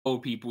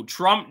old people.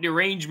 Trump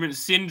derangement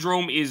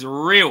syndrome is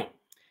real.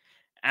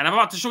 And I'm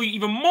about to show you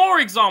even more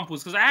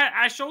examples because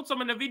I showed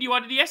some in the video I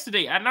did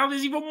yesterday, and now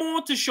there's even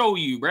more to show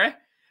you, bruh.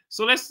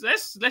 So let's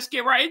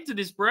get right into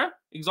this, bruh.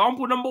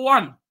 Example number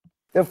 1.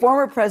 The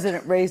former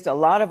president raised a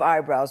lot of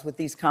eyebrows with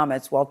these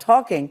comments while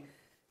talking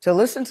to,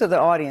 listen to the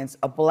audience,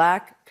 a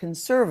black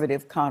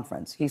conservative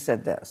conference. He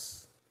said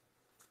this.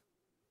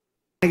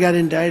 I got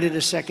indicted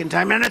a second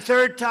time and a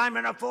third time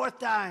and a fourth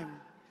time.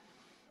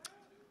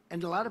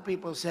 And a lot of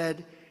people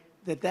said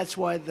that that's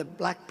why the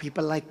black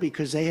people like me,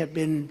 because they have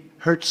been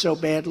hurt so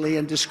badly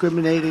and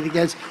discriminated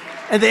against.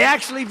 And they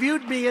actually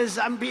viewed me as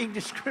I'm being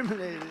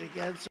discriminated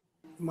against.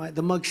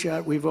 The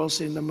mugshot, we've all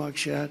seen the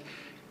mugshot.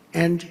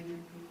 And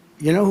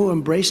you know who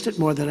embraced it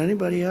more than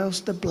anybody else?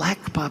 The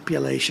black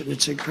population.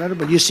 It's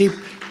incredible. You see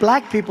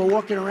black people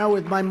walking around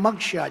with my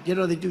mugshot. You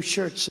know, they do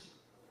shirts.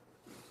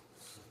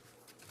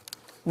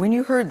 When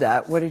you heard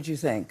that, what did you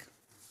think?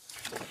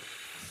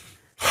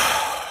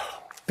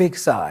 Big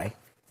sigh.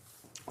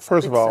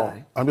 First of all,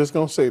 I'm just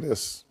going to say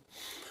this.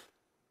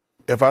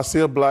 If I see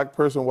a black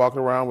person walking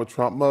around with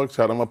Trump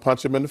mugshot, I'm going to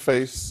punch him in the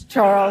face.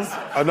 Charles.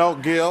 No,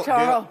 Gayle.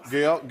 Charles.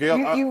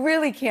 Gayle. You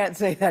really can't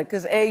say that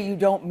because, A, you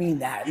don't mean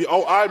that.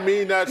 Oh, I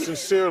mean that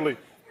sincerely.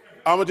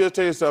 I'm going to just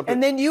tell you something.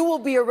 And then you will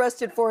be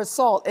arrested for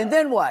assault. And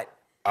then what?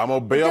 I'm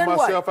going to bail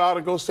myself out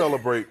and go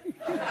celebrate.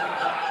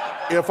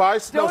 If I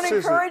Don't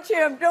encourage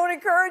him. Don't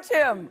encourage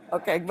him.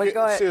 Okay, but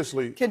go ahead.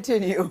 Seriously.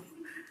 Continue.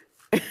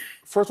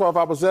 First of all, if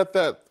I was at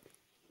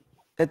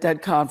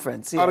that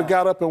conference, I'd have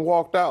got up and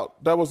walked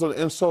out. That was an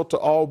insult to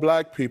all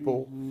black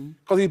people.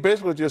 Because he's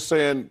basically just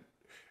saying,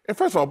 and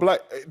first of all,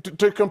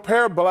 to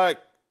compare black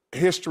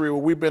history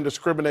where we've been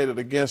discriminated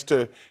against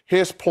to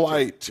his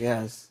plight.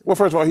 Yes. Well,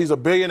 first of all, he's a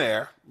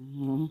billionaire.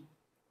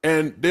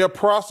 And they're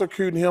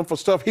prosecuting him for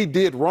stuff he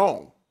did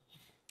wrong.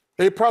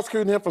 They're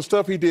prosecuting him for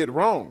stuff he did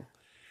wrong.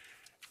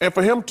 And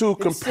for him to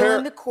compare... It's still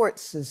in the court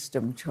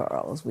system,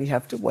 Charles. We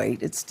have to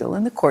wait. It's still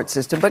in the court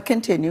system. But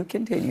continue.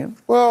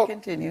 Well,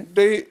 continue.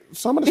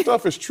 Some of the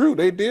stuff is true.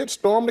 They did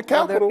storm the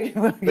Capitol.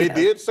 They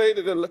did say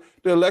that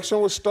the election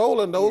was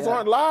stolen. Those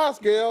aren't lies,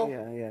 Gayle.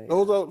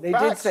 Those are They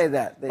facts. did say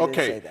that. They did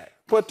say that.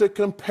 But to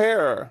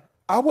compare,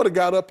 I would have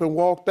got up and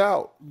walked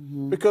out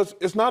because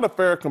it's not a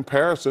fair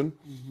comparison.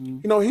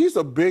 You know, he's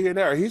a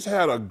billionaire. He's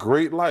had a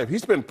great life.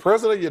 He's been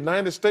president of the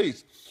United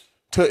States.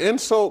 To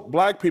insult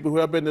black people who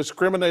have been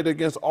discriminated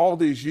against all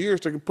these years,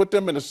 to put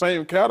them in the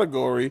same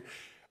category,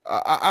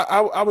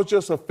 I was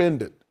just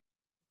offended.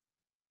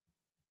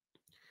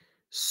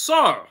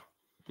 So,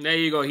 there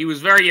you go. He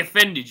was very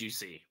offended, you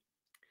see.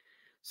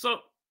 So,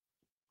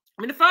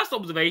 I mean, the first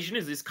observation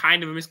is this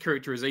kind of a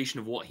mischaracterization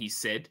of what he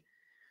said.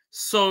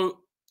 So,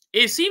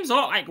 it seems a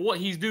lot like what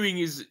he's doing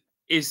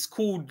is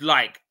called,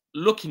 like,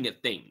 looking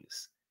at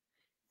things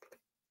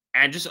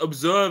and just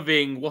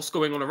observing what's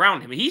going on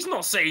around him. He's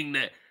not saying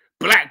that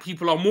black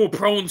people are more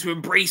prone to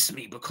embrace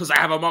me because I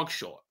have a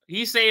mugshot.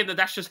 He's saying that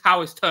that's just how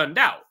it's turned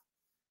out.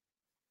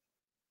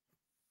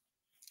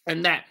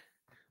 And that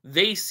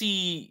they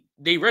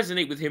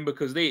resonate with him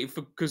because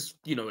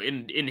you know,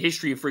 in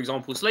history of, for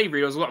example, slavery,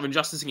 there was a lot of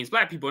injustice against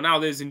black people. Now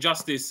there's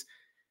injustice,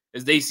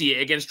 as they see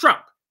it, against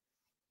Trump.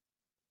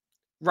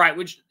 Right,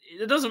 which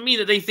it doesn't mean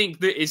that they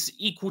think that it's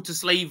equal to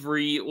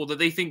slavery, or that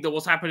they think that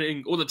what's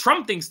happening, or that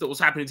Trump thinks that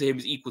what's happening to him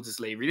is equal to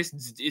slavery.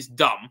 This is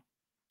dumb.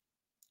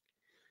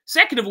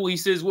 Second of all, he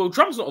says, well,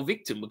 Trump's not a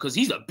victim because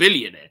he's a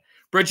billionaire.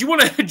 Bro, do you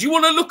want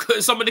to look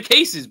at some of the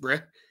cases, bro?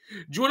 Do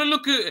you want to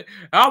look at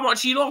how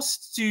much he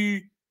lost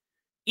to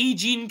E.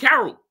 Jean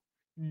Carroll?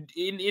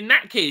 In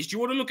that case, do you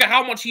want to look at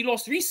how much he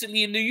lost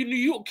recently in the New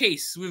York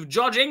case with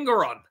Judge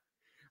Engoron?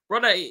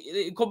 Brother,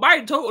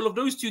 combined total of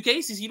those two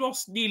cases, he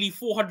lost nearly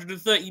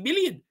 430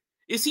 million.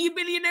 Is he a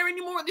billionaire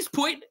anymore at this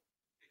point?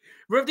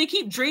 Bro, if they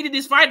keep trading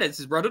his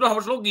finances, bro, I don't know how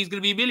much longer he's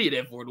going to be a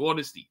billionaire for, in all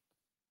honesty.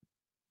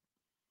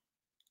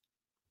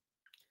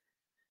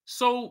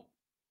 So,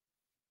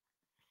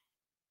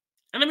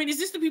 and I mean, is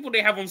this the people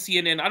they have on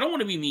CNN? I don't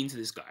want to be mean to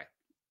this guy,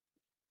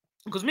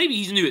 because maybe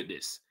he's new at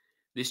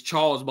this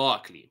Charles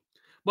Barkley.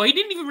 But he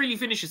didn't even really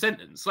finish a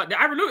sentence. Like,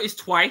 I noticed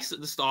twice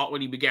at the start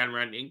when he began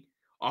ranting,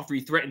 after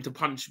he threatened to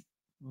punch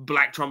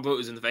black Trump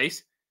voters in the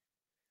face,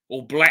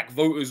 or black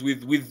voters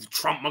with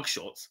Trump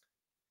mugshots,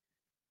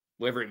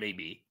 whatever it may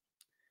be.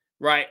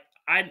 Right?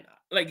 I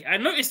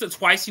noticed that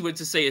twice he went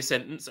to say a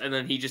sentence, and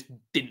then he just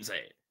didn't say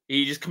it.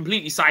 He just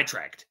completely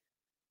sidetracked.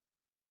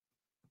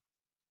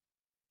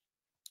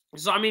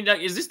 So, I mean,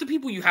 like, is this the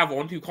people you have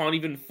on who can't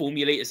even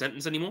formulate a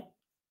sentence anymore?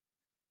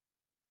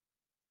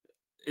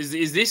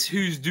 Is this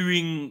who's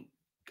doing,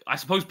 I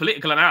suppose,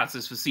 political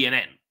analysis for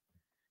CNN?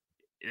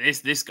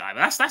 This guy.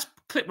 But that's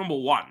clip number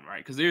 1, right?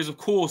 Because there's, of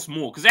course,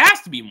 more. Because there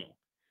has to be more.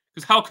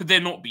 Because how could there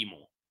not be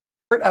more?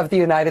 Of the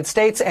United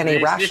States and a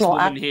rational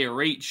act here,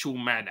 Rachel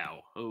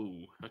Maddow.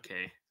 Oh,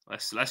 okay.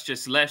 Let's speak.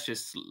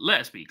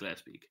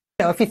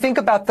 You know, if you think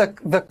about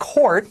the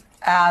court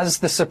as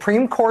the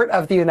Supreme Court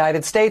of the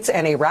United States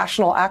and a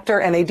rational actor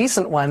and a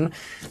decent one,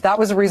 that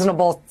was a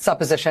reasonable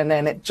supposition,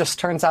 and it just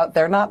turns out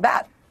they're not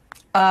that.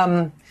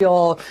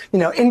 feel,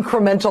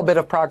 incremental bit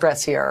of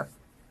progress here.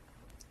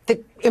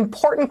 The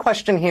important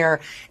question here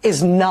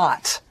is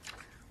not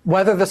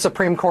whether the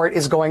Supreme Court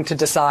is going to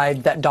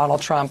decide that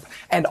Donald Trump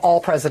and all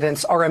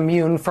presidents are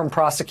immune from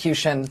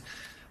prosecution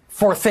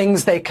for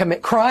things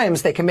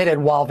crimes they committed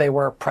while they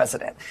were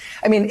president.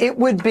 I mean, it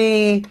would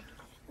be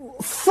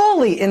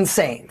fully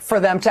insane for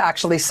them to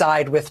actually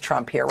side with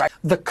Trump here, right?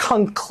 The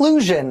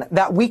conclusion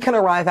that we can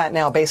arrive at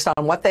now based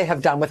on what they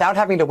have done without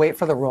having to wait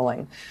for the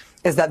ruling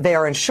is that they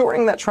are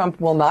ensuring that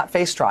Trump will not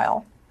face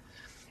trial.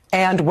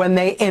 And when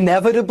they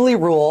inevitably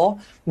rule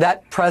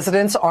that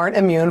presidents aren't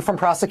immune from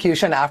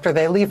prosecution after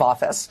they leave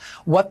office,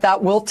 what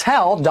that will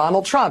tell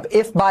Donald Trump,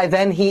 if by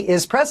then he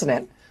is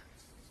president,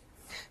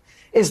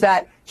 is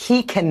that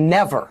he can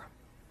never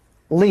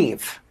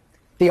leave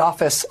the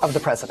office of the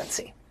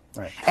presidency.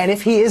 Right. And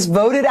if he is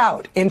voted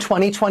out in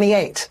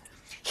 2028,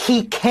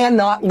 he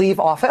cannot leave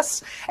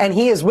office, and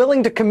he is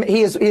willing to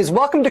he is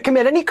welcome to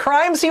commit any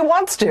crimes he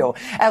wants to,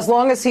 as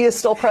long as he is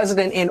still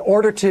president, in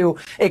order to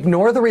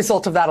ignore the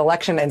result of that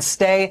election and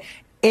stay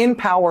in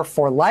power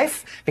for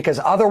life, because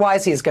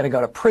otherwise he's going to go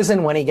to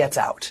prison when he gets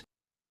out.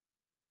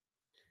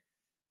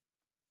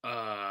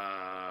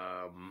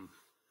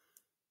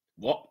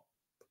 What?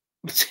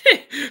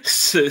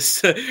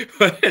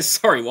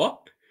 Sorry,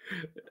 what?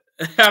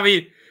 I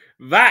mean,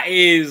 that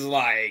is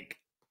like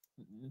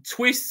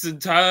twists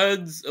and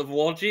turns of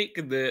logic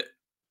that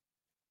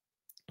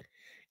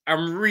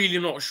I'm really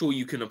not sure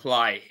you can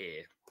apply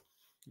here.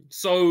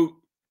 So,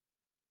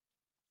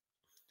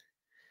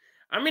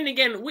 I mean,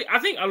 again, I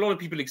think a lot of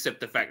people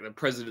accept the fact that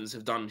presidents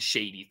have done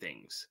shady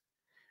things.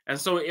 And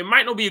so it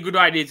might not be a good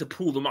idea to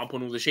pull them up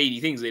on all the shady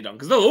things they've done,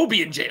 because they'll all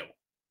be in jail.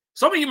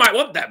 Some of you might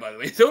want that, by the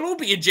way. They'll all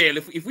be in jail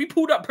if we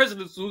pulled up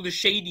presidents with all the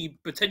shady,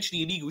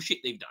 potentially illegal shit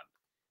they've done.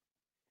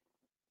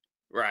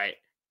 Right?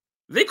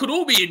 They could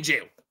all be in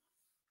jail.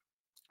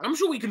 I'm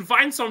sure we can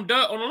find some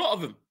dirt on a lot of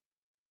them.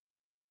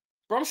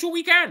 Bro, I'm sure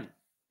we can.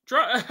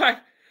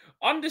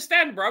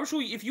 Understand, bro. I'm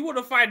sure if you want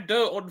to find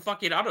dirt on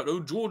fucking, I don't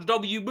know, George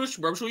W. Bush,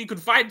 bro, I'm sure you could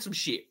find some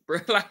shit, bro.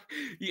 Like,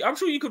 I'm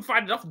sure you could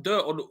find enough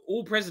dirt on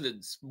all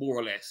presidents, more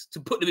or less, to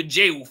put them in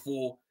jail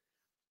for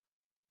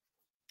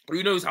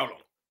who knows how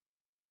long.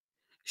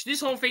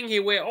 This whole thing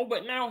here where, oh,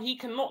 but now he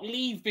cannot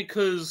leave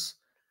because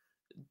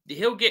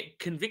he'll get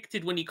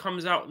convicted when he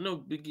comes out.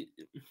 No,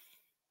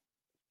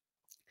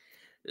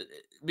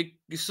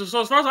 so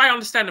as far as I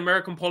understand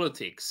American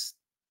politics,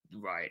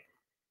 right?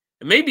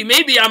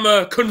 Maybe I'm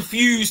a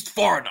confused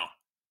foreigner.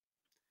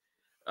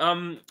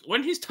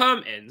 When his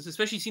term ends,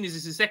 especially seeing as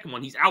this is his second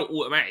one, he's out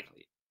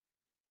automatically.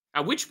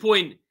 At which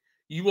point,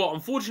 you are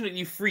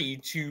unfortunately free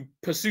to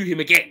pursue him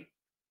again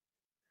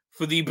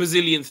for the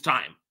bazillionth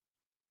time.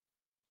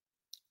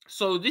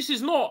 So this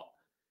is not.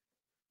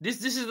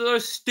 This is the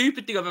most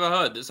stupid thing I've ever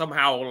heard. That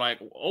somehow, like,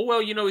 oh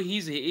well, you know,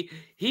 he's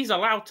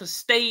allowed to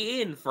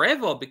stay in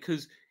forever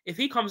because if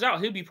he comes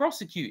out, he'll be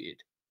prosecuted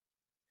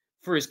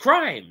for his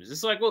crimes.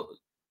 It's like, well,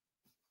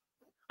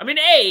 I mean,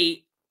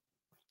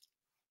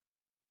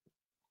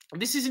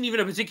 this isn't even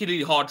a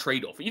particularly hard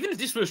trade-off. Even if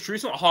this was true,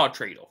 it's not a hard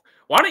trade-off.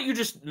 Why don't you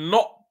just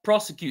not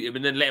prosecute him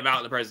and then let him out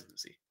of the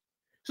presidency?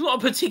 It's not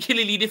a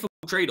particularly difficult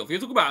trade-off. You're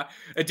talking about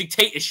a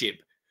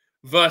dictatorship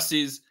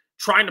versus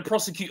trying to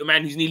prosecute a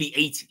man who's nearly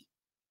 80.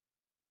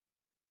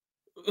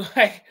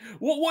 Like,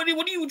 what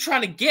are you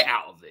trying to get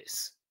out of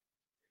this?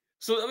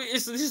 So I mean,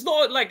 this is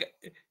not like,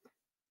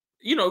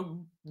 you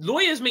know,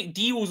 lawyers make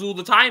deals all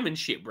the time and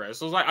shit, bro.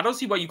 So it's like, I don't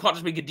see why you can't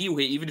just make a deal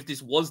here, even if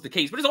this was the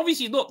case. But it's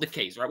obviously not the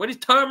case, right? When his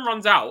term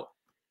runs out,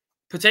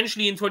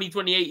 potentially in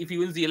 2028, if he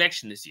wins the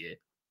election this year,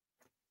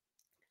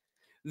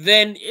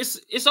 then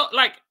it's not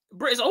like,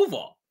 bro, it's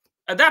over.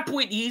 At that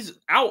point, he's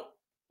out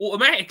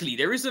automatically.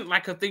 There isn't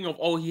like a thing of,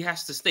 oh, he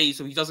has to stay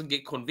so he doesn't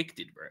get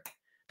convicted, bro.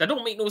 That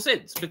don't make no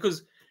sense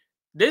because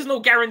there's no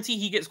guarantee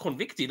he gets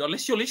convicted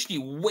unless you're literally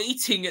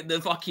waiting at the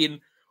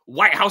fucking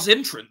White House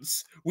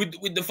entrance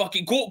with the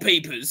fucking court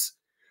papers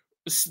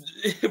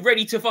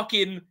ready to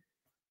fucking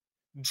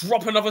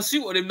drop another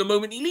suit on him the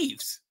moment he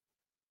leaves.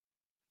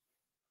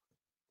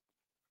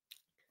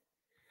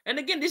 And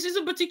again, this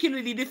isn't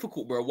particularly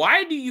difficult, bro.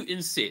 Why do you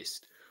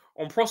insist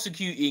on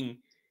prosecuting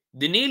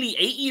the nearly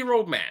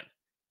 80-year-old man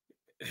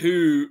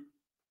who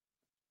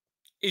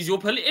is your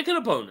political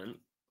opponent,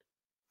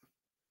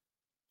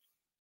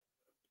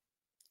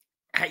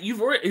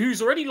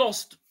 who's already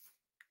lost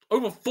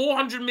over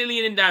 400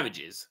 million in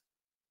damages?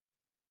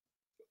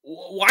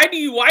 Why do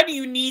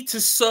you need to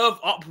serve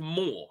up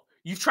more?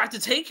 You've tried to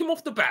take him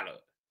off the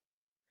ballot,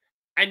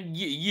 and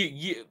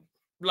you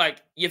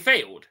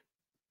failed.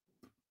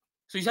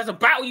 So he's had to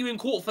battle you in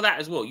court for that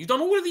as well. You've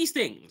done all of these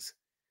things,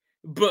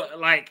 but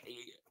like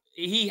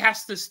he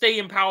has to stay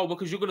in power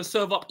because you're going to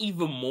serve up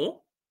even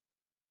more.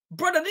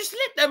 Brother, just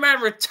let that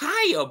man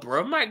retire,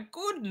 bro. My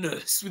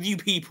goodness, with you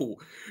people.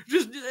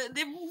 Just,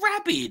 they're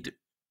rabid,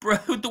 bro,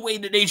 the way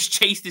that they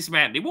chase this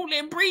man. They won't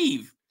let him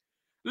breathe.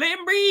 Let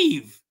him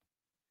breathe.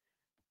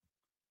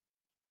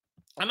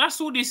 And I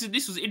saw this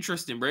was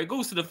interesting, bro. It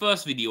goes to the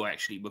first video,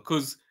 actually,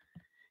 because,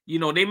 you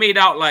know, they made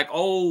out like,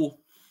 oh,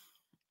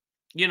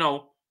 you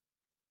know,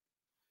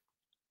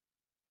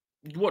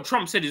 what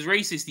Trump said is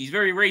racist. He's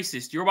very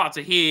racist. You're about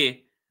to hear.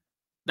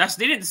 They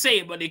didn't say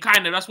it, but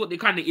that's what they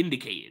kind of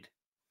indicated.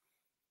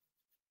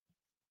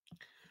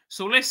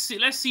 So let's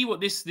see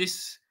what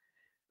this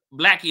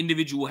black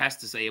individual has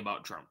to say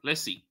about Trump.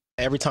 Let's see.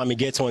 Every time he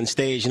gets on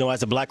stage, you know,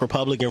 as a black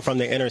Republican from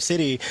the inner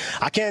city,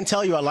 I can't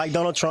tell you I like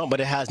Donald Trump, but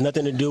it has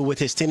nothing to do with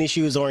his tennis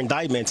shoes or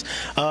indictments.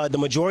 The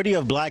majority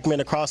of black men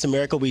across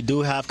America, we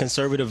do have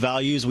conservative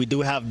values. We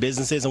do have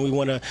businesses, and we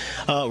want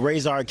to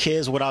raise our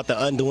kids without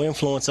the undue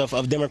influence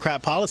of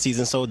Democrat policies.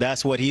 And so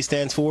that's what he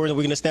stands for, and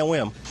we're going to stand with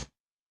him.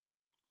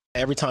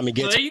 Every time he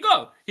gets... So there you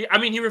go.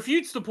 He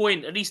refutes the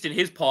point, at least in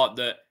his part,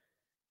 that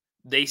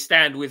they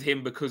stand with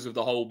him because of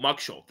the whole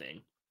mugshot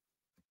thing.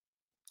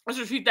 Let's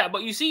refute that.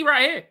 But you see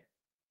right here,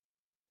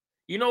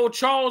 you know,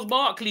 Charles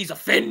Barkley's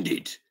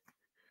offended.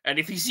 And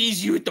if he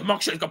sees you with the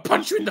mugshot, he's going to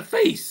punch you in the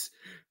face.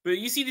 But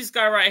you see this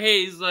guy right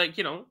here, he's like,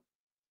 you know,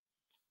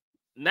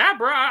 nah,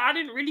 bro, I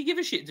didn't really give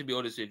a shit, to be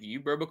honest with you,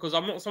 bro, because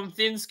I'm not some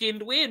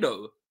thin-skinned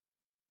weirdo.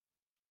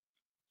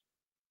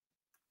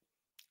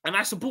 And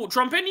I support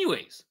Trump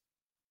anyways.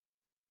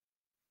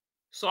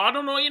 So I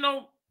don't know, you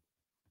know,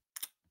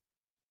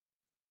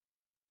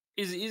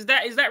 is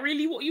that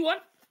really what you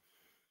want?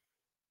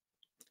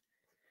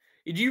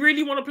 Do you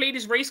really want to play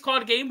this race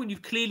card game when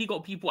you've clearly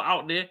got people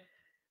out there,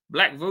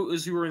 black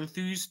voters who are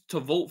enthused to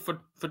vote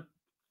for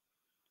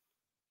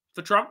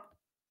Trump?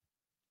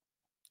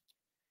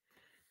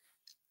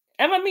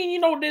 And I mean, you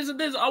know,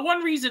 there's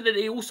one reason that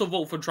they also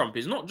vote for Trump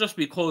is not just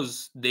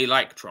because they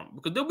like Trump,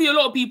 because there'll be a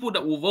lot of people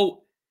that will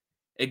vote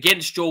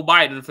against Joe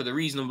Biden for the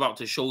reason I'm about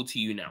to show to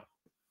you now.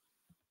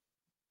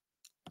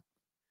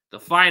 The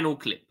final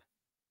clip.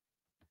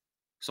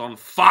 It's on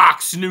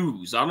Fox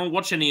News. I don't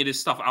watch any of this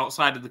stuff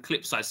outside of the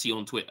clips I see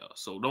on Twitter.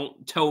 So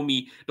don't tell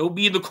me, don't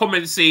be in the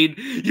comments saying,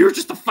 you're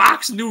just a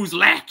Fox News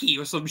lackey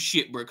or some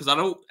shit, bro. Because I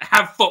don't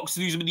have Fox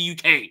News in the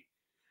UK. I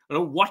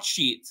don't watch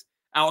shit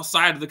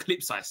outside of the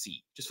clips I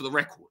see, just for the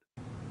record.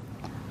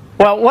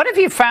 Well, what have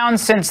you found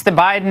since the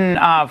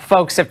Biden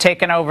folks have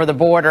taken over the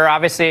border?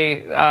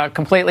 Obviously, a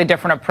completely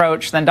different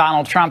approach than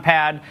Donald Trump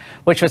had,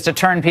 which was to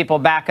turn people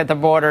back at the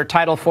border,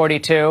 Title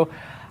 42.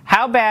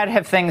 How bad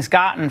have things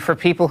gotten for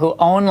people who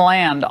own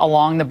land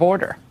along the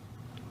border?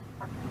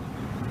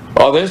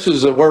 Well, this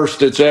is the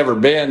worst it's ever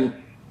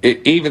been,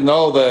 even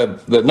though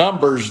the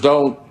numbers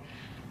don't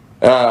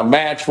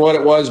match what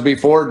it was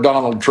before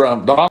Donald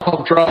Trump.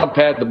 Donald Trump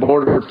had the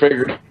border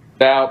figured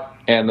out,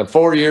 and the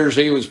 4 years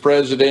he was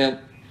president,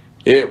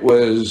 it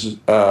was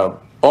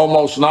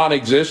almost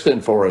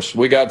non-existent for us.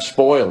 We got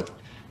spoiled.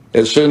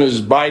 As soon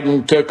as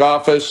Biden took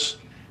office,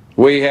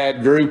 we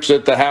had groups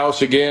at the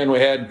house again. We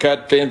had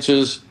cut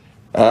fences.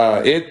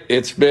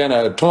 It's been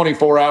a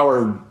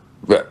 24-hour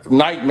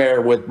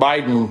nightmare with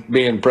Biden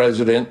being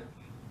president.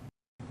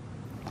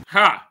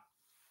 Ha!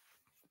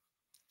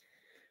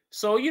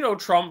 So, you know,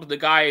 Trump, the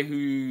guy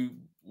who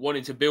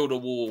wanted to build a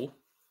wall,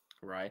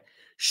 right?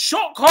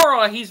 Shock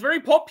horror, he's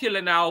very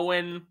popular now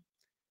when,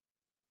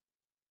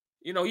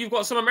 you know, you've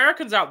got some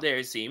Americans out there,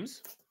 it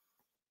seems,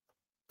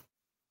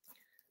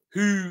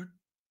 who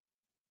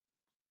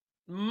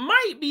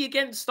might be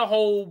against the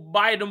whole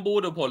Biden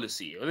border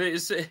policy.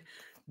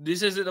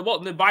 This is at the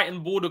bottom, the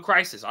Biden border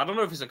crisis. I don't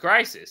know if it's a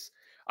crisis.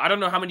 I don't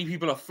know how many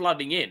people are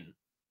flooding in.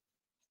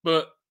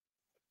 But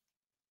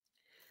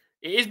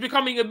it is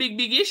becoming a big,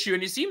 big issue.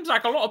 And it seems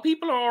like a lot of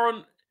people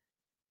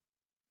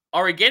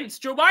are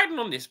against Joe Biden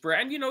on this, bro.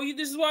 And, you know,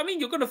 this is what I mean.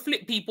 You're going to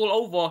flip people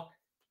over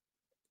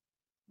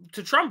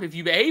to Trump if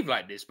you behave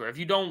like this, bro. If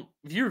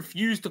you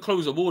refuse to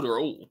close the border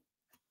at all.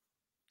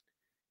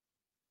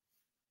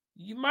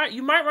 You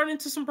might run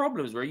into some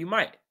problems, bro. You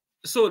might.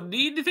 So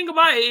the thing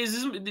about it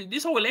is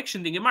this whole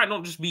election thing, it might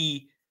not just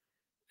be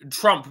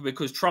Trump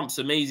because Trump's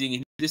amazing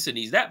and this and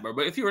he's that, bro.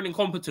 But if you're an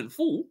incompetent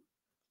fool,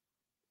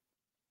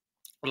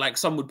 like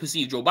some would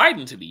perceive Joe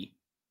Biden to be,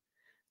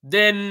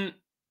 then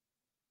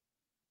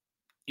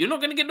you're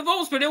not going to get the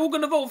votes, but they're all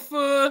going to vote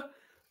for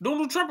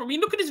Donald Trump. I mean,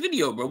 look at this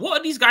video, bro.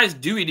 What are these guys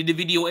doing in the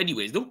video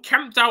anyways? They're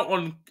camped out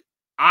on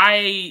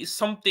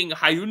something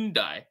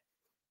Hyundai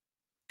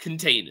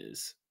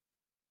containers.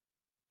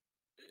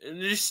 And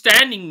they're just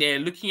standing there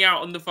looking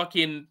out on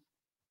the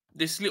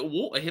this little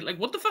water here. Like,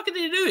 what the fuck are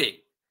they doing?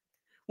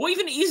 What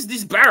even is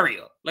this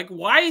barrier? Like,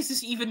 why is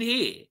this even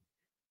here?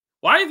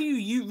 Why have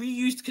you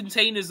reused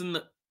containers in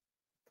the...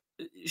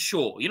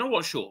 Sure. You know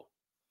what? Sure.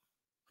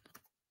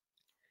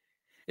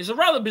 It's a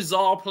rather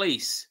bizarre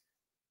place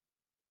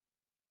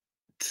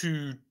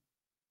to...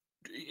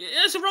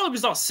 It's a rather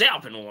bizarre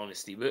setup, in all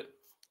honesty, but...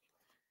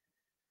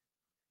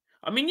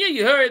 I mean, yeah,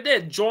 you heard it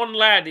there. John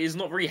Ladd is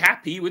not very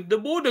happy with the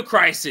border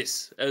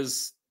crisis,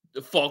 as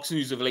Fox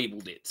News have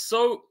labeled it.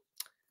 So,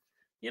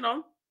 you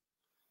know,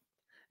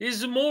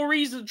 there's more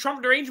reason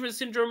Trump derangement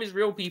syndrome is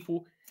real,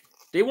 people.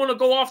 They want to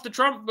go after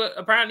Trump, but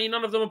apparently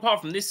none of them,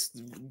 apart from this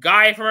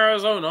guy from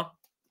Arizona.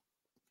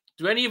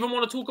 Do any of them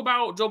want to talk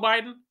about Joe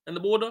Biden and the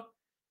border?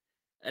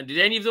 And did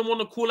any of them want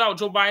to call out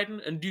Joe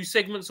Biden and do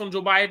segments on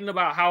Joe Biden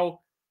about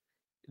how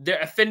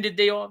they're offended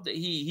they are, that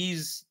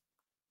he's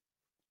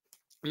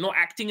not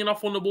acting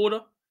enough on the border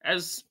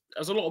as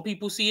as a lot of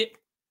people see it.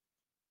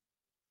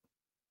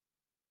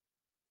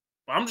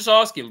 I'm just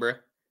asking, bro.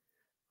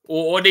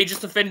 Or are they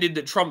just offended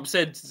that Trump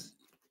said,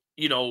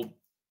 you know,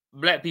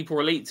 black people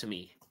relate to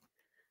me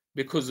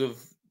because of,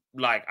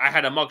 like, I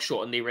had a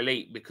mugshot and they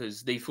relate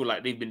because they feel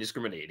like they've been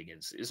discriminated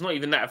against. It's not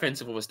even that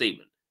offensive of a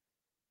statement.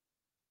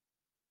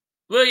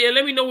 Well, yeah,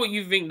 let me know what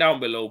you think down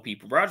below,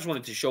 people, bro. I just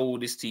wanted to show all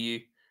this to you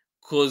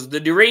because the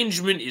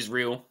derangement is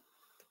real.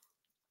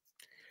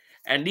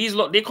 And these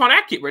lot, they can't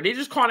act it, bro. They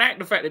just can't act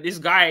the fact that this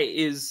guy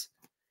is,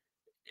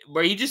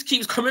 bro, he just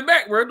keeps coming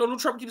back, bro. Donald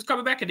Trump keeps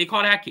coming back and they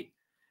can't hack it.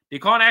 They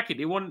can't hack it.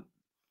 They want,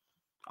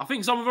 I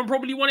think some of them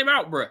probably want him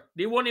out, bro.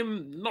 They want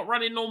him not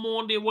running no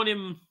more. They want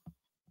him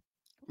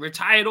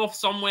retired off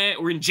somewhere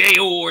or in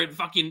jail or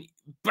fucking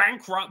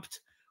bankrupt,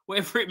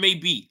 whatever it may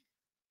be.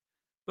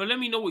 But let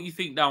me know what you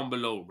think down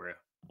below, bro.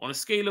 On a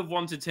scale of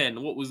 1 to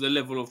 10, what was the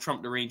level of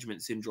Trump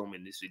derangement syndrome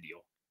in this video?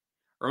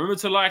 Remember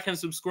to like and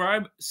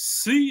subscribe.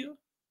 See ya.